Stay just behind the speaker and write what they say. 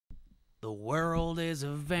The world is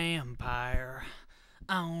a vampire.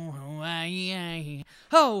 Oh,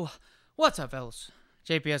 what's up, fellas?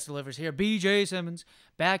 JPS Delivers here. BJ Simmons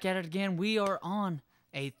back at it again. We are on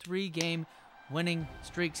a 3-game winning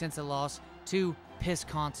streak since the loss to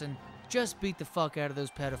Wisconsin. Just beat the fuck out of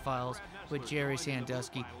those pedophiles with Jerry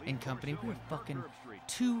Sandusky and company. We're fucking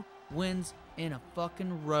 2 wins in a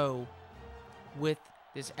fucking row with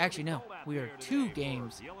this. Actually, no, we are 2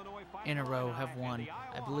 games in a row have won.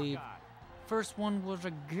 I believe first one was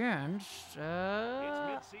against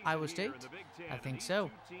Iowa State. I think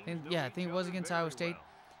so. I think it was against Iowa State.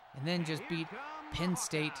 And then just beat Penn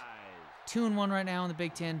State. 2-1 right now in the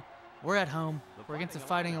Big Ten. We're at home. We're against the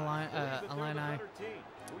Fighting Illini.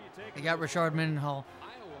 They got Rashard Mendenhall,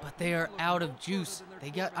 but they are out of juice.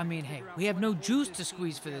 Hey, we have no juice to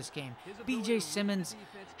squeeze for this game. BJ Simmons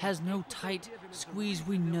has no tight squeeze.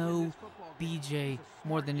 We know BJ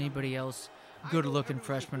more than anybody else. Good-looking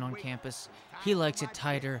freshman on campus. He likes it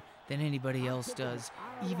tighter than anybody else does.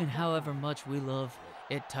 Even however much we love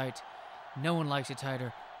it tight, no one likes it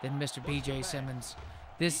tighter than Mr. BJ Simmons.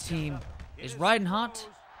 This team is riding hot,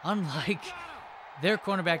 unlike their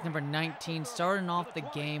cornerback number 19. Starting off the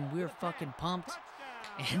game, we were fucking pumped.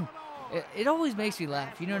 And it always makes me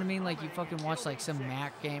laugh. You know what I mean? Like, you fucking watch, like, some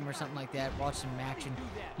MAC game or something like that. Watch some action.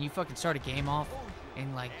 And you fucking start a game off.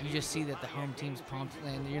 And, like, you just see that the home team's pumped.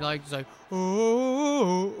 And you're like, just like,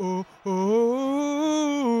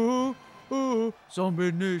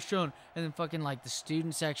 Zombie Nation. And then fucking, like, the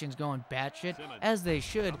student section's going batshit, as they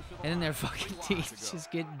should. And then their fucking teams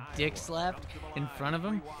just get dick slapped in front of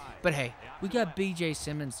them. But, hey, we got BJ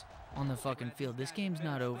Simmons on the fucking field. This game's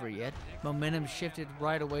not over yet. Momentum shifted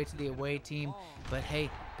right away to the away team. But, hey,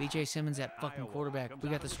 BJ Simmons at fucking quarterback. We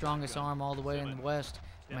got the strongest arm all the way in the West.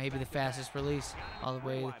 Maybe the fastest release all the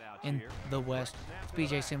way in the West. It's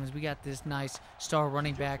BJ Simmons. We got this nice star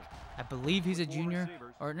running back. I believe he's a junior.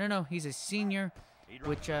 Or, no, he's a senior,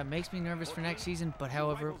 which makes me nervous for next season. But,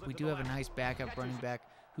 however, we do have a nice backup running back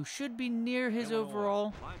who should be near his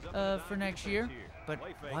overall for next year. But,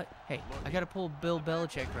 what? Hey, I got to pull Bill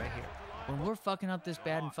Belichick right here. When we're fucking up this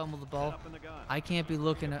bad and fumble the ball, I can't be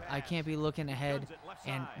looking ahead.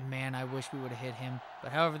 And, man, I wish we would have hit him.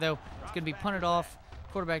 But, however, though, it's going to be punted off.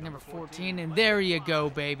 Quarterback number 14, and there you go,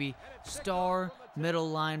 baby. Star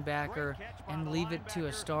middle linebacker, and leave it to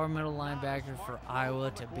a star middle linebacker for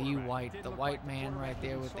Iowa to be white. The white man right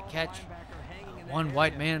there with the catch. One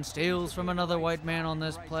white man steals from another white man on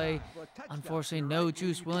this play. Unfortunately, no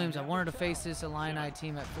Juice Williams. I wanted to face this Illini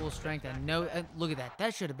team at full strength. I know. Look at that.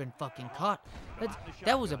 That should have been fucking caught.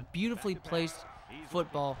 That was a beautifully placed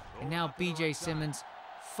football, and now BJ Simmons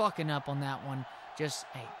fucking up on that one. Just,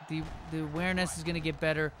 hey, the awareness is going to get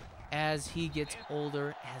better as he gets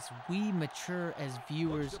older, as we mature as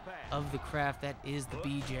viewers of the craft that is the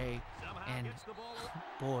BJ. And,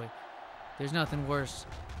 boy, there's nothing worse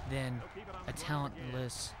than a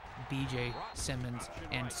talentless BJ Simmons.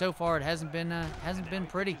 And so far, it hasn't been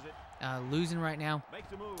pretty. Losing right now, I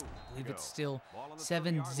believe it's still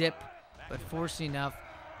 7-zip, but fortunately enough,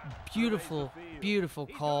 beautiful, beautiful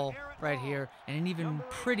call right here, and an even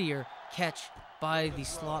prettier catch by the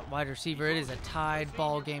slot wide receiver. It is a tied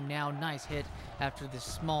ball game now. Nice hit after this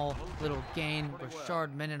small little gain.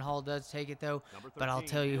 Rashard Mendenhall does take it, though. But I'll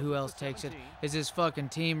tell you who else takes it is this fucking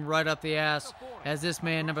team right up the ass as this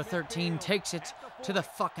man, number 13, takes it to the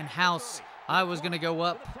fucking house. I was going to go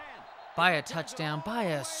up by a touchdown, by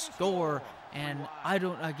a score. And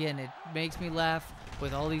it makes me laugh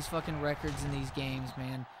with all these fucking records in these games,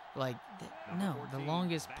 man. Like, no, the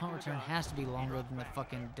longest punt return has to be longer than the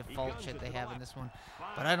fucking default shit they have in this one.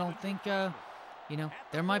 But I don't think, there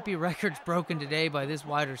might be records broken today by this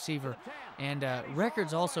wide receiver. And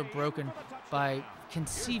records also broken by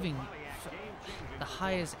conceiving the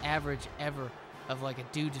highest average ever of, like, a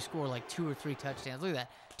dude to score, like, 2 or 3 touchdowns. Look at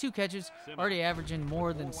that. 2 catches, already averaging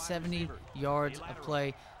more than 70 yards a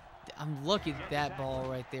play. I'm lucky that ball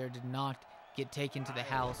right there did not get taken to the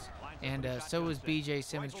house. And so is BJ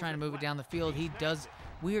Simmons trying to move it down the field. He does.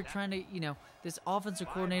 We are trying to, this offensive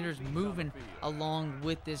coordinator is moving along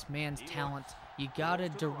with this man's talent. You got to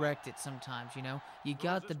direct it sometimes, You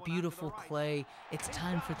got the beautiful clay. It's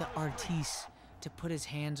time for the artiste to put his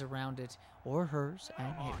hands around it, or hers.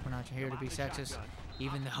 We're not here to be sexist,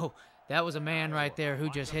 even though that was a man right there who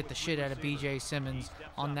just hit the shit out of BJ Simmons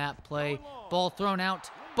on that play. Ball thrown out,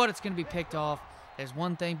 but it's going to be picked off. There's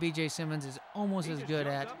one thing BJ Simmons is almost as good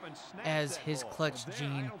at as his clutch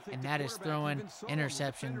gene, and that is throwing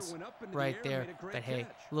interceptions right there. But, hey,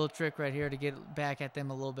 a little trick right here to get back at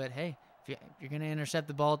them a little bit. Hey, if you're going to intercept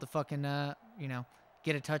the ball at the fucking,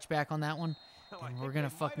 get a touchback on that one, And we're going to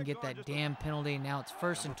fucking get that damn penalty. Now it's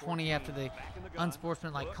 1st and 20 after the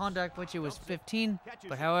unsportsmanlike conduct, which it was 15.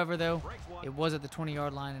 But however, though, it was at the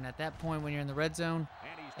 20-yard line. And at that point, when you're in the red zone,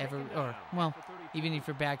 even if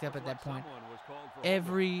you're backed up at that point,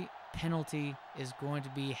 every penalty is going to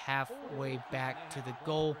be halfway back to the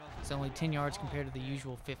goal. It's only 10 yards compared to the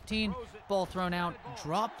usual 15. Ball thrown out.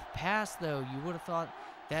 Dropped pass, though. You would have thought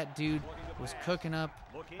that dude was cooking up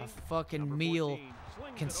a fucking meal,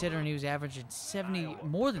 considering he was averaging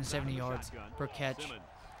more than 70 yards per catch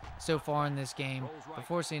so far in this game. But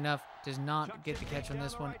fortunately enough, does not get the catch on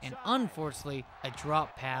this one, and unfortunately, a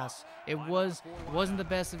drop pass. It wasn't the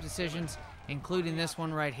best of decisions, including this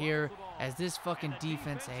one right here, as this fucking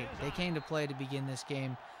defense, hey, they came to play to begin this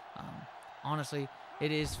game. Honestly,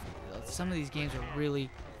 it is, some of these games are really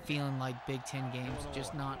feeling like Big Ten games,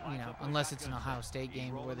 just not, unless it's an Ohio State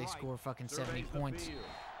game where they score fucking 70 points.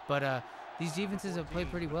 But these defenses have played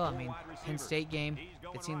pretty well. I mean, Penn State game,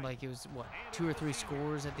 it seemed like it was, 2 or 3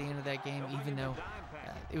 scores at the end of that game, even though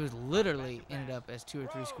it was literally ended up as 2 or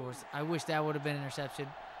 3 scores. I wish that would have been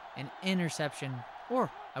an interception, or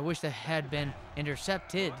I wish that had been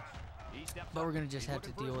intercepted. But we're going to just have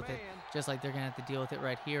to deal with it, just like they're going to have to deal with it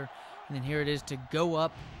right here. And then here it is to go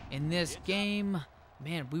up in this game.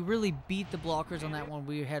 Man, we really beat the blockers on that one.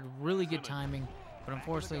 We had really good timing, but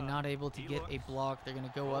unfortunately not able to get a block. They're going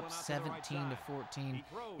to go up 17-14,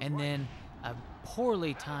 and then a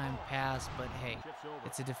poorly timed pass, but hey,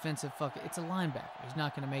 it's a defensive it's a linebacker. He's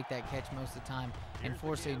not going to make that catch most of the time, and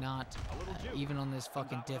fortunately not, even on this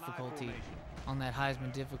fucking difficulty, on that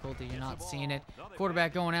Heisman difficulty, you're not seeing it.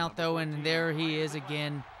 Quarterback going out, though, and there he is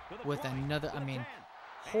again with another,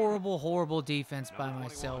 horrible defense by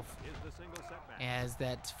myself, as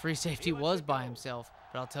that free safety was by himself.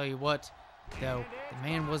 But I'll tell you what, though, the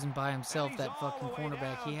man wasn't by himself, that fucking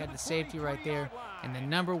cornerback. He had the safety right there, and the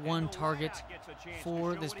 #1 target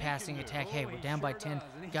for this passing attack. Hey, we're down by 10.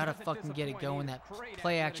 Gotta fucking get it going. That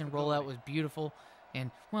play-action rollout was beautiful. And,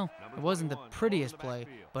 well, it wasn't the prettiest play,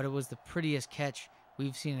 but it was the prettiest catch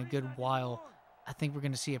we've seen in a good while. I think we're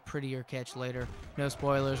going to see a prettier catch later. No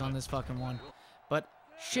spoilers on this fucking one. But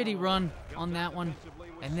shitty run on that one.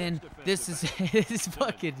 And then this is this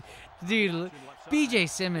fucking dude, BJ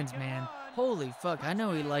Simmons, man. Holy fuck. I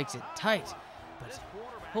know he likes it tight, but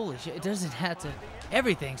holy shit, it doesn't have to.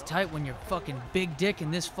 Everything's tight when you're fucking big dick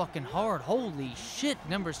and this fucking hard. Holy shit,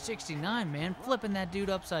 number 69, man. Flipping that dude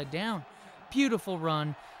upside down. Beautiful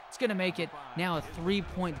run. It's going to make it now a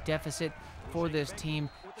 3-point deficit for this team.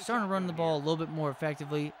 Starting to run the ball a little bit more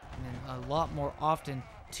effectively and a lot more often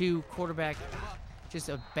to quarterback. Just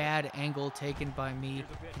a bad angle taken by me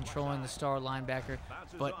controlling the star linebacker.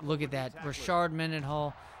 But look at that. Rashard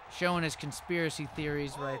Mendenhall showing his conspiracy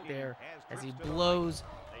theories right there as he blows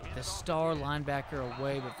the star linebacker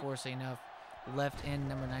away. But fortunately enough, left end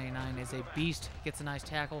number 99 is a beast. Gets a nice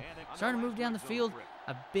tackle. Starting to move down the field.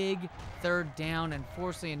 A big 3rd down, and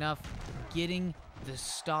fortunately enough, getting the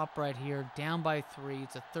stop right here, down by 3.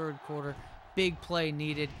 It's a 3rd quarter. Big play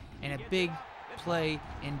needed, and a big play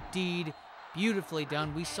indeed. Beautifully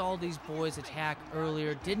done. We saw these boys attack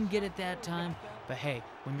earlier. Didn't get it that time, but hey,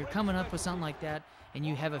 when you're coming up with something like that, and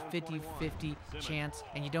you have a 50-50 chance,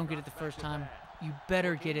 and you don't get it the first time, you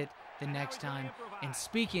better get it the next time. And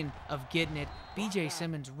speaking of getting it, BJ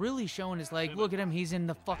Simmons really showing his leg. Look at him. He's in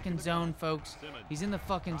the fucking zone, folks. He's in the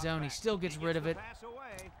fucking zone. He still gets rid of it.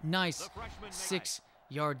 Nice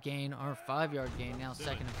 6-yard gain, or 5-yard gain. Now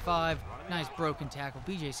 2nd and 5. Nice broken tackle.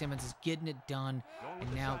 BJ Simmons is getting it done.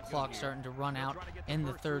 And now clock starting to run out in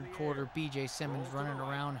the 3rd quarter. BJ Simmons running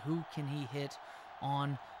around. Who can he hit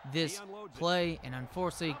on this play? And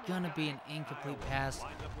unfortunately, gonna be an incomplete pass.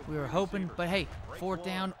 We were hoping, but hey, 4th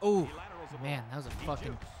down. Oh, man, that was a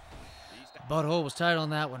fucking butthole was tight on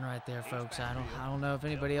that one right there, folks. I don't know if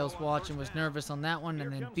anybody else watching was nervous on that one.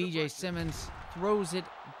 And then BJ Simmons throws it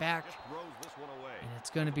back, and it's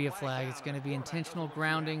going to be a flag. It's going to be intentional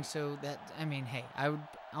grounding. So that, hey, I would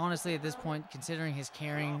honestly at this point, considering his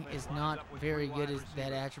carrying is not very good,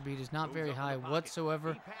 that attribute is not very high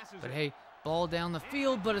whatsoever. But hey, ball down the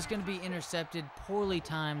field, but it's going to be intercepted, poorly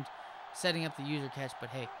timed, setting up the user catch. But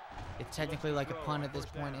hey, it's technically like a punt at this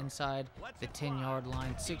point inside the 10-yard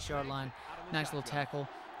line, 6-yard line. Nice little tackle.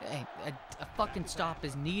 Hey, a fucking stop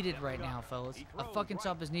is needed right now, fellas. A fucking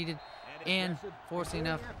stop is needed. And, fortunately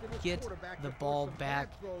enough, get the ball back.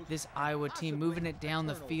 This Iowa team moving it down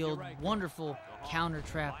the field. Wonderful counter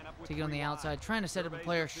trap to get on the outside. Trying to set up a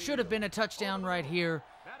player. Should have been a touchdown right here.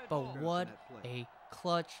 But what a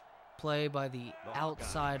clutch play by the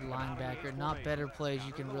outside linebacker. Not better plays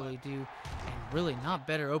you can really do, and really not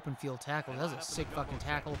better open field tackle. That was a sick fucking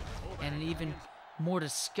tackle, and an even more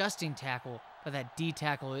disgusting tackle But that D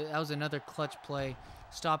tackle, that was another clutch play,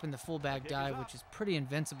 stopping the fullback dive, which is pretty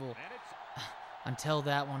invincible until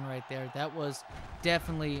that one right there. That was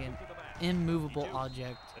definitely an immovable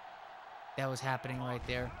object that was happening right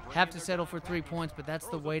there. Have to settle for 3 points, but that's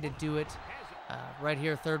the way to do it. Right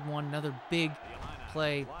here, third one, another big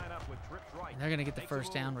play. And they're going to get the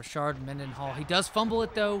first down. Rashard Mendenhall. He does fumble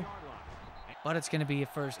it, though, but it's going to be a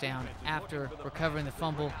first down after recovering the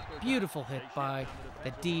fumble. Beautiful hit by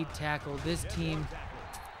the D tackle. This team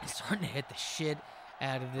is starting to hit the shit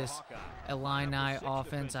out of this Illini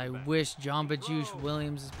offense. I wish Jamba Juice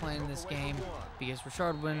Williams is playing this game because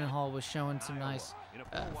Rashard Mendenhall was showing some nice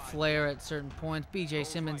flair at certain points. BJ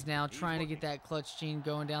Simmons now trying to get that clutch gene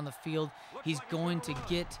going down the field. He's going to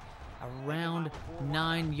get around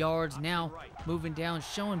 9 yards. Now moving down,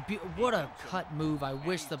 showing what a cut move. I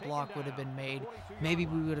wish the block would have been made. Maybe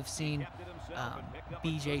we would have seen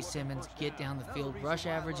BJ Simmons get down the field. Rush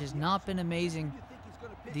average has not been amazing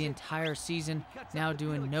the entire season. Now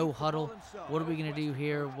doing no huddle. What are we going to do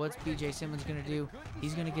here? What's BJ Simmons going to do?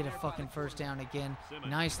 He's going to get a fucking first down again.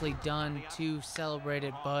 Nicely done to celebrate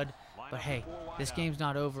it, bud. But hey, this game's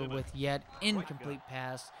not over with yet. Incomplete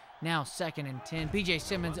pass. Now 2nd and 10. BJ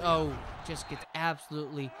Simmons, oh, just gets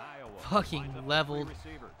absolutely fucking leveled.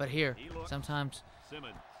 But here, sometimes when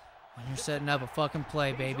you're setting up a fucking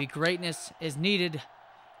play, baby, greatness is needed.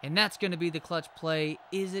 And that's going to be the clutch play.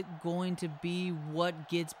 Is it going to be what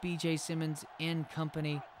gets BJ Simmons and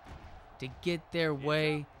company to get their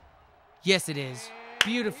way? Yes, it is.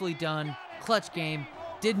 Beautifully done. Clutch game.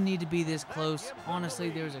 Didn't need to be this close. Honestly,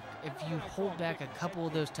 if you hold back a couple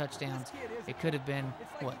of those touchdowns, it could have been,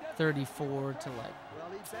 what, 34 to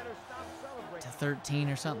 13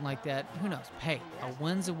 or something like that. Who knows? Hey, a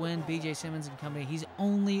win's a win. BJ Simmons and company. He's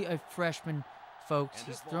only a freshman, folks.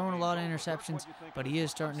 He's throwing a lot of interceptions, but he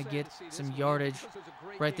is starting to get some yardage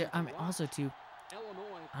right there. I mean, also, too,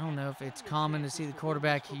 I don't know if it's common to see the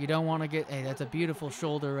quarterback. You don't want to get, hey, that's a beautiful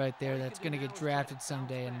shoulder right there. That's going to get drafted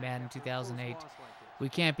someday in Madden 2008. We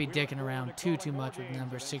can't be dicking around too much with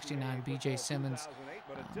number 69, BJ Simmons.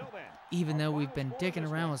 Even though we've been dicking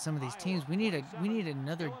around with some of these teams, we need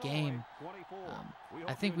another game.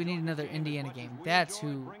 I think we need another Indiana game. That's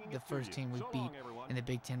who the first team we beat in the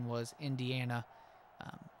Big Ten was, Indiana.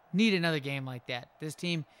 Need another game like that. This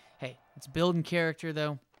team, hey, it's building character,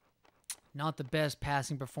 though. Not the best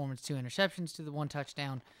passing performance, 2 interceptions to the 1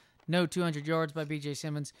 touchdown. No 200 yards by BJ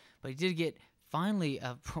Simmons, but he did get finally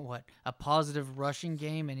a positive rushing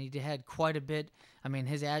game, and he had quite a bit. I mean,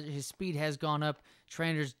 his speed has gone up.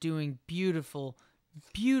 Trainer's doing beautiful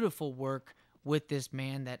work with this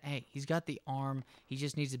man that, hey, he's got the arm. He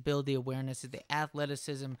just needs to build the awareness. The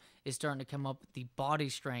athleticism is starting to come up, the body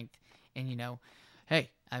strength. And,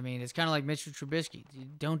 hey, I mean, it's kind of like Mitchell Trubisky.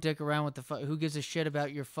 Don't dick around with the who gives a shit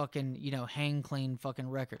about your fucking, hang clean fucking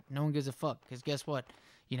record. No one gives a fuck, because guess what?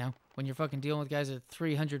 When you're fucking dealing with guys at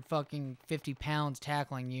 350 pounds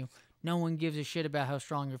tackling you, no one gives a shit about how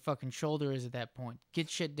strong your fucking shoulder is at that point. Get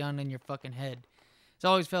shit done in your fucking head. As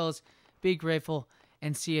always, fellas, be grateful,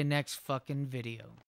 and see you next fucking video.